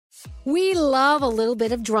We love a little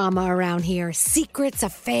bit of drama around here. Secrets,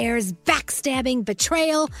 affairs, backstabbing,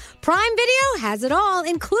 betrayal. Prime Video has it all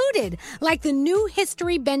included, like the new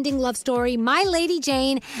history-bending love story, My Lady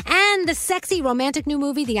Jane, and the sexy romantic new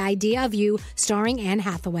movie, The Idea of You, starring Anne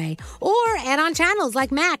Hathaway. Or add-on channels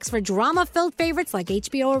like Max for drama-filled favorites like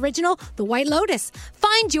HBO original, The White Lotus.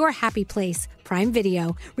 Find your happy place. Prime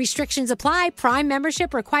Video. Restrictions apply. Prime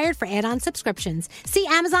membership required for add-on subscriptions. See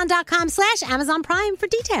Amazon.com/Amazon Prime for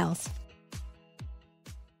details.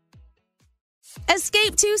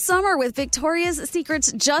 Escape to summer with Victoria's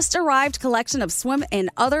Secret's just arrived collection of swim and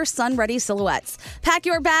other sun-ready silhouettes. Pack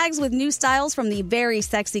your bags with new styles from the Very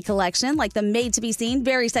Sexy collection, like the made-to-be-seen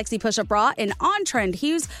Very Sexy push-up bra in on-trend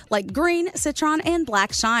hues like green, citron, and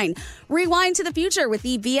black shine. Rewind to the future with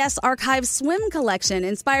the VS Archive swim collection,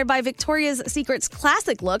 inspired by Victoria's Secret's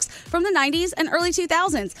classic looks from the 90s and early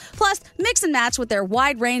 2000s. Plus, mix and match with their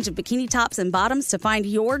wide range of bikini tops and bottoms to find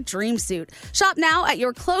your dream suit. Shop now at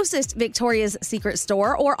your closest Victoria's Secret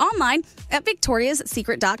store or online at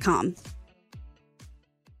victoriassecret.com.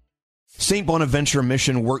 St. Bonaventure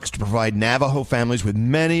Mission works to provide Navajo families with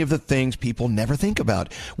many of the things people never think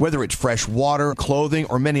about. Whether it's fresh water, clothing,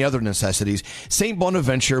 or many other necessities, St.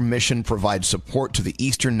 Bonaventure Mission provides support to the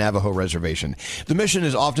Eastern Navajo Reservation. The mission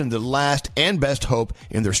is often the last and best hope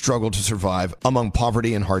in their struggle to survive among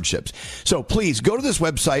poverty and hardships. So please go to this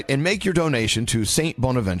website and make your donation to St.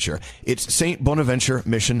 Bonaventure. It's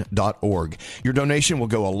stbonaventuremission.org. Your donation will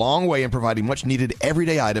go a long way in providing much needed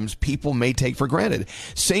everyday items people may take for granted.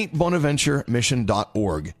 St. Bonaventuremission.org.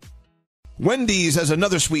 Wendy's has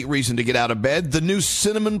another sweet reason to get out of bed, the new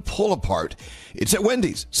Cinnamon Pull-Apart. It's at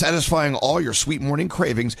Wendy's, satisfying all your sweet morning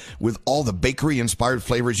cravings with all the bakery-inspired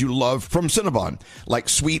flavors you love from Cinnabon, like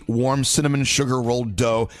sweet, warm cinnamon sugar rolled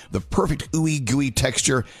dough, the perfect ooey gooey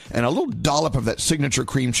texture, and a little dollop of that signature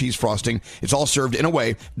cream cheese frosting. It's all served in a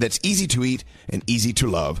way that's easy to eat and easy to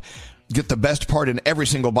love. Get the best part in every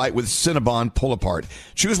single bite with Cinnabon Pull-Apart.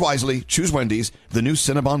 Choose wisely. Choose Wendy's. The new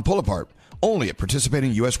Cinnabon Pull-Apart. Only at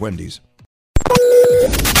participating U.S. Wendy's.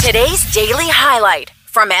 Today's Daily Highlight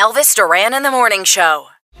from Elvis Duran in the Morning Show.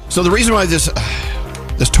 So the reason why this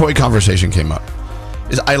toy conversation came up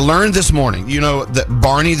is I learned this morning, that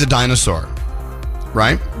Barney the dinosaur,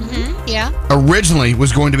 right? Mm-hmm. Yeah. Originally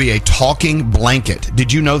was going to be a talking blanket.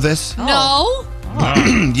 Did you know this? No.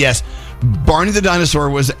 Yes. Barney the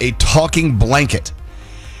dinosaur was a talking blanket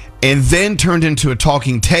and then turned into a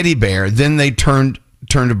talking teddy bear. Then they turned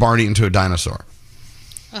Barney into a dinosaur.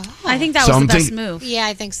 Oh. I think that was the best move. Yeah,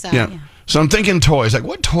 I think so. Yeah. So I'm thinking toys. Like,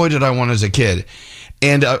 what toy did I want as a kid?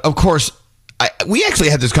 And of course, we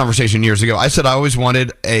actually had this conversation years ago. I said I always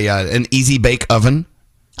wanted an easy bake oven.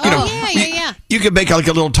 Yeah. You could bake like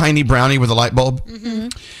a little tiny brownie with a light bulb. Mm-hmm.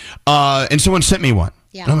 And someone sent me one.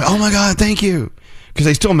 Yeah. And I'm like, oh my God, thank you. Because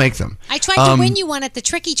they still make them. I tried to win you one at the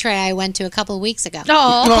Tricky Tray I went to a couple of weeks ago.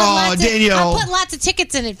 Oh, Danielle. I put lots of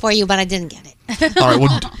tickets in it for you, but I didn't get it. All right,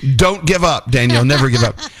 well, don't give up, Danielle. Never give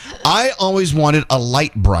up. I always wanted a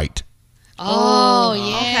Light Bright. Oh,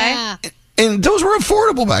 yeah. Okay. And those were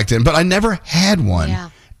affordable back then, but I never had one.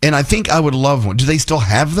 Yeah. And I think I would love one. Do they still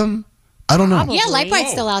have them? I don't know. Probably. Yeah, Light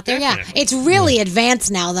Bright's still out there, yeah. It's really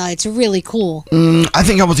advanced now, though. It's really cool. I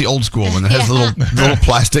think I want the old school one that has little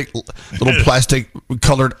plastic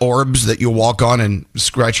colored orbs that you walk on and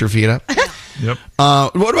scratch your feet up. Yep.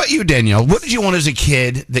 What about you, Danielle? What did you want as a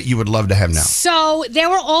kid that you would love to have now? So there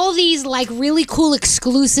were all these like really cool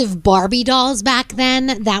exclusive Barbie dolls back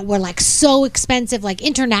then that were like so expensive, like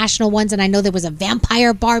international ones. And I know there was a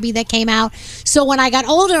vampire Barbie that came out. So when I got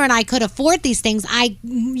older and I could afford these things, I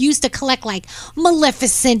used to collect like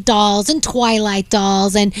Maleficent dolls and Twilight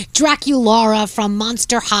dolls and Draculaura from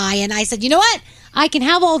Monster High. And I said, you know what? I can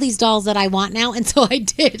have all these dolls that I want now. And so I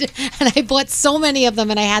did. And I bought so many of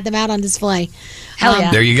them and I had them out on display. Hell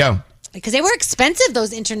yeah. There you go. Because they were expensive,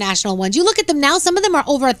 those international ones. You look at them now, some of them are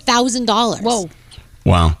over $1,000. Whoa.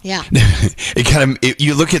 Wow. Yeah.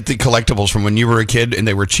 You look at the collectibles from when you were a kid and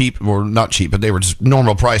they were cheap, or not cheap, but they were just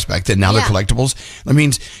normal price back then. Now they're collectibles. That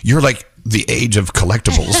means you're like the age of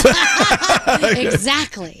collectibles.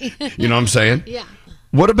 Exactly. You know what I'm saying? Yeah.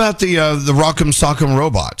 What about the Rock'em Sock'em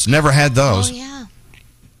robots? Never had those. Oh, yeah.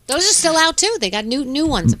 Those are still out, too. They got new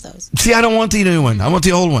ones of those. See, I don't want the new one. I want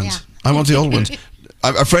the old ones. Yeah. I want the old ones.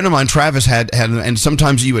 A friend of mine, Travis, had, and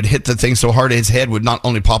sometimes you would hit the thing so hard his head would not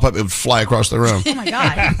only pop up, it would fly across the room. Oh, my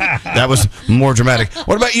God. That was more dramatic.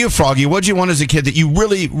 What about you, Froggy? What did you want as a kid that you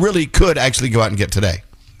really, really could actually go out and get today?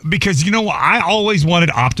 Because, I always wanted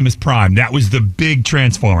Optimus Prime. That was the big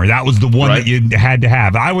Transformer. That was the one that you had to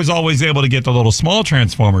have. I was always able to get the little small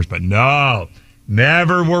Transformers, but no,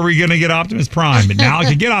 never were we going to get Optimus Prime. But now I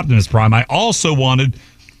can get Optimus Prime. I also wanted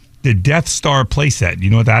the Death Star playset. You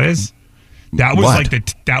know what that is? That was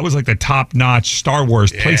What? like the top-notch Star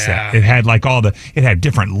Wars playset. It had like it had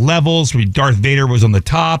different levels. Darth Vader was on the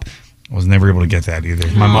top. I was never able to get that either.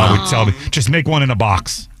 My mom would tell me, just make one in a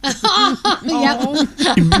box.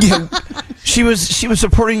 Yeah. She was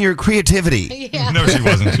supporting your creativity. Yeah. No, she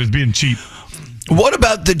wasn't. She was being cheap. What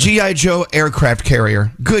about the G.I. Joe aircraft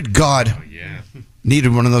carrier? Good God.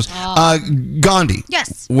 Needed one of those. Gandhi.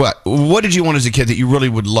 Yes. What did you want as a kid that you really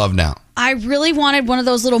would love now? I really wanted one of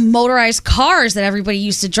those little motorized cars that everybody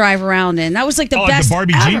used to drive around in. That was like the Like best the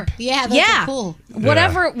Barbie ever. Jeep? Yeah, those are cool.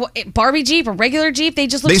 Whatever, Barbie Jeep or regular Jeep, they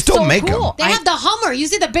just look They still so make 'em. cool. They have the Hummer. You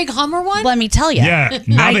see the big Hummer one? Let me tell you. Yeah.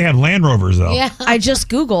 Now they have Land Rovers, though. Yeah. I just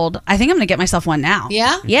Googled. I think I'm going to get myself one now.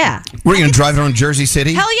 Yeah? Yeah. We're going to drive around Jersey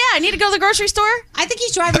City? Hell yeah. I need to go to the grocery store. I think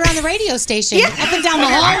he's driving around the radio station, up and down the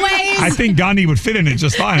hallways. I think Gandhi would fit in it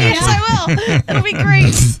just fine, Yes, actually. I will. It'll be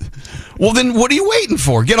great. Well, then what are you waiting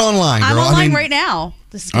for? Get online, girl. I'm online right now.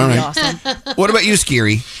 This is going to be awesome. What about you,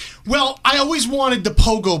 Skiri? Well, I always wanted the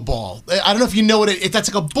pogo ball. I don't know if you know what it is.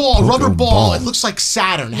 That's like a ball, a rubber ball. It looks like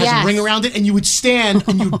Saturn. It has Yes. a ring around it, and you would stand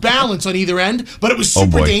and you would balance on either end. But it was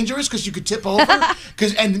super boy. dangerous because you could tip over.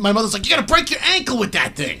 And my mother's like, you got to break your ankle with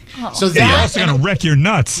that thing. So You're that also going to wreck your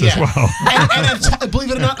nuts as well. and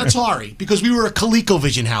believe it or not, Atari, because we were a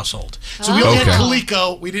ColecoVision household. So we only had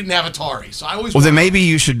Coleco. We didn't have Atari. So I always Well, then wanted maybe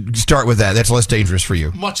you should start with that. That's less dangerous for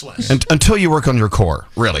you. much less. Until you work on your core,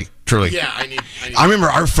 really, truly. Yeah, I need. I remember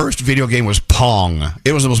our first video game was Pong.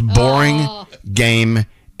 It was the most boring game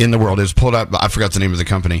in the world. It was pulled up. I forgot the name of the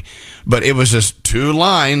company, but it was just two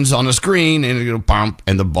lines on the screen, and it would go bump,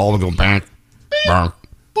 and the ball would go bang, bang,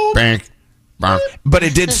 bang, bang. But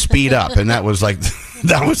it did speed up, and that was like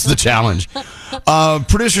that was the challenge.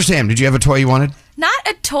 Producer Sam, did you have a toy you wanted? Not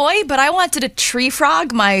a toy, but I wanted a tree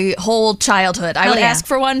frog my whole childhood. I would ask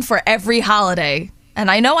for one for every holiday. And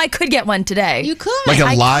I know I could get one today. You could. Like a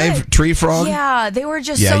I live could. tree frog? Yeah, they were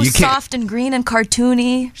just Yeah, so you can't- soft and green and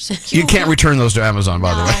cartoony. You can't return those to Amazon,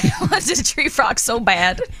 by the way. I wanted a tree frog so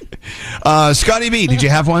bad. Scotty B, did you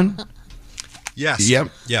have one? Yes. Yep.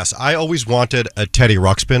 Yes. I always wanted a Teddy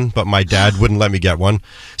Ruxpin, but my dad wouldn't let me get one.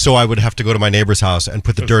 So I would have to go to my neighbor's house and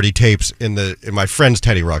put the dirty tapes in my friend's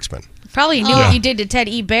Teddy Ruxpin. Probably knew what you did to Ted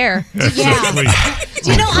E. Bear. Yeah.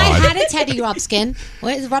 Do you know, I had a Teddy Ruxpin.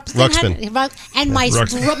 What is Ruxpin? And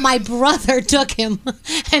my brother took him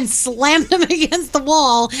and slammed him against the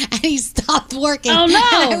wall, and he stopped working. Oh, no.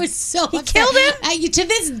 And I was so upset. killed him? To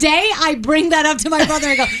this day, I bring that up to my brother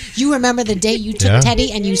and I go, you remember the day you took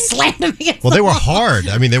Teddy and you slammed him against Well, the they were wall? hard.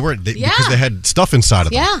 I mean, they weren't because they had stuff inside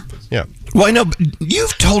of them. Yeah. Yeah. Well, I know but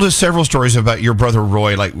you've told us several stories about your brother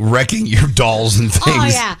Roy, like wrecking your dolls and things. Oh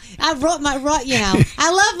yeah, I wrote my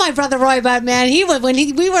I love my brother Roy, but man, we were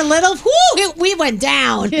little. We went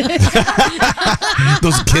down.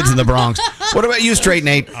 Those kids in the Bronx. What about you, Straight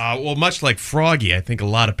Nate? Well, much like Froggy, I think a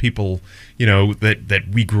lot of people, that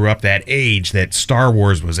we grew up that age, that Star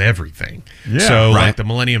Wars was everything. Yeah, so, right. like the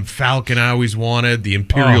Millennium Falcon, I always wanted the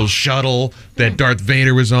Imperial Shuttle that Darth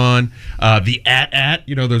Vader was on, the AT-AT,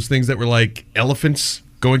 those things that were like elephants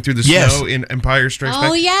going through the snow in Empire Strikes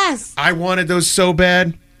Back. Oh yes. I wanted those so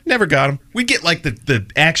bad. Never got them. We get like the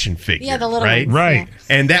action figure, Yeah, the little right? ones, Right.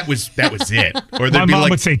 And that was it. Or My there'd be mom like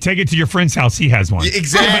would say, take it to your friend's house. He has one.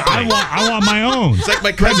 exactly. I want my own. It's like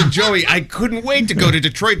my cousin Joey. I couldn't wait to go to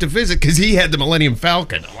Detroit to visit because he had the Millennium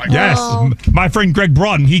Falcon. I'm like, Yes. My friend Greg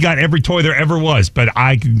Broughton, he got every toy there ever was, but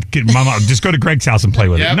I could get my mom, just go to Greg's house and play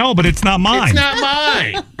with Yep. it. No, but it's not mine. It's not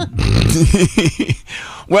mine.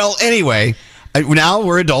 Well, anyway, now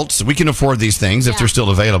we're adults. So we can afford these things if they're still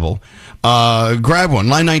available. Grab one.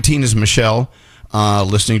 Line 19 is Michelle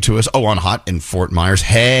listening to us. On Hot in Fort Myers.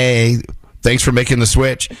 Hey, thanks for making the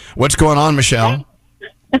switch. What's going on, Michelle?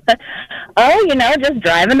 Just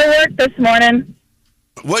driving to work this morning.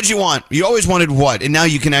 What'd you want? You always wanted what? And now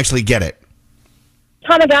you can actually get it.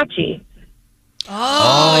 Tamagotchi.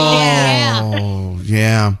 Oh,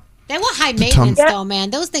 yeah. They were high maintenance though,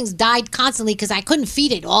 man. Those things died constantly because I couldn't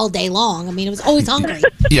feed it all day long. I mean, it was always hungry.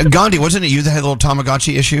 Yeah, Gandhi, wasn't it you that had little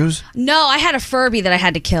Tamagotchi issues? No, I had a Furby that I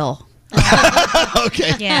had to kill.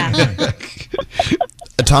 Okay. Yeah.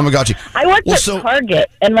 A Tamagotchi. I went to Target,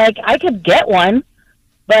 and, I could get one,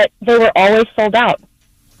 but they were always sold out.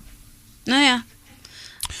 Oh, yeah.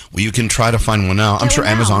 Well, you can try to find one now. I'm sure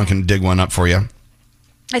Amazon can dig one up for you.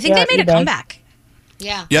 I think they made a comeback.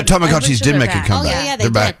 Yeah. Yeah, Tamagotchis did make a back. comeback. Oh, yeah, they They're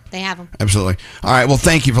did. back. They have them. Absolutely. All right. Well,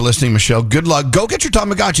 thank you for listening, Michelle. Good luck. Go get your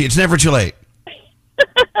Tamagotchi. It's never too late.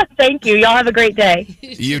 Thank you. Y'all have a great day.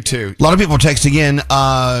 You too. A lot of people texting in.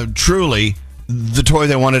 Truly, the toy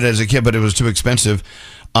they wanted as a kid, but it was too expensive.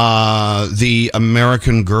 the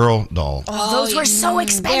American Girl doll. Oh, those were so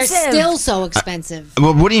expensive. They're still so expensive.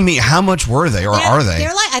 Well, what do you mean? How much were they, or are they?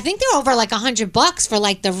 They're like, I think they're over like $100 for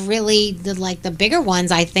like the bigger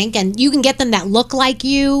ones, I think. And you can get them that look like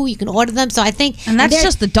you. You can order them. So I think, and that's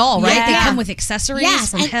just the doll, right? Yeah. They come with accessories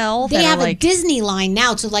from hell. They have a Disney line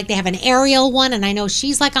now, so like they have an Ariel one, and I know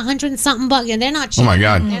she's like $100 and something bucks, and they're not cheap. Oh my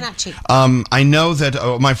God, they're not cheap. I know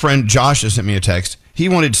that my friend Josh has sent me a text. He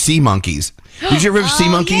wanted sea monkeys. Did you ever have sea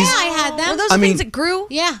monkeys? Yeah, I had them. Were those things that grew?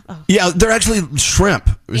 Yeah. Yeah, they're actually shrimp,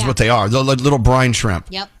 is what they are. They're like little brine shrimp.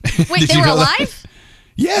 Yep. Wait, they were alive?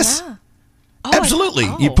 Yes. Yeah. Absolutely.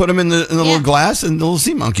 You put them in the little glass and the little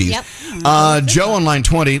sea monkeys. Yep. Joe on line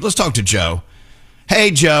 20. Let's talk to Joe.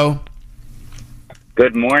 Hey, Joe.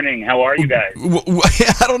 Good morning. How are you guys?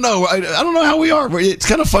 I don't know. I don't know how we are. It's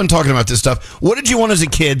kind of fun talking about this stuff. What did you want as a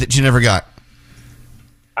kid that you never got?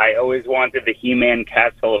 I always wanted the He-Man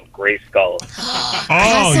Castle of Grayskull.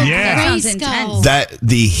 Oh, yeah.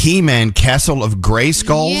 The He-Man Castle of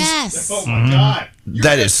Grayskulls? Yes. Oh, my God.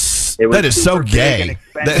 That is so gay.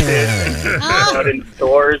 Out in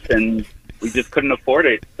stores, and we just couldn't afford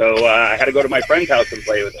it. So I had to go to my friend's house and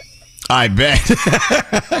play with it. I bet.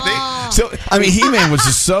 So, I mean, He-Man was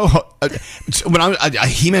just so.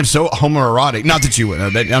 He-Man's so homoerotic. Not that you would.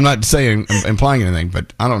 I'm not saying, implying anything,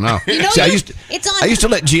 but I don't know. See, I used to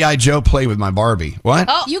let G.I. Joe play with my Barbie. What?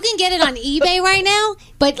 Oh, you can get it on eBay right now,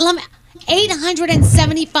 but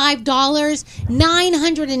 $875,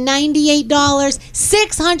 $998,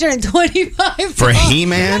 $625 for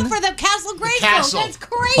He-Man. for the Castle Grayskull. That's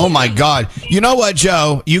crazy. Oh my God! You know what,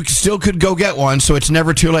 Joe? You still could go get one, so it's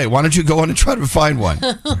never too late. Why don't you go on and try to find one?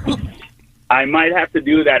 I might have to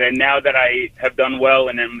do that. And now that I have done well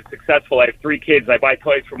and am successful, I have 3 kids. I buy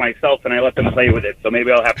toys for myself and I let them play with it. So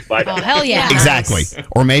maybe I'll have to buy that. Oh, hell yeah. Exactly.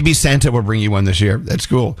 Or maybe Santa will bring you one this year. That's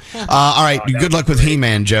cool. All right. Good luck with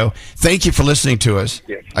He-Man, Joe. Thank you for listening to us.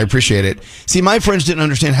 I appreciate it. See, my friends didn't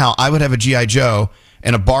understand how I would have a G.I. Joe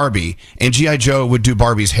and a Barbie, and G.I. Joe would do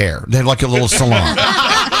Barbie's hair. They had like a little salon.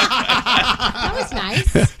 That was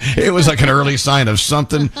nice. It was like an early sign of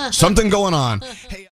something going on. Hey,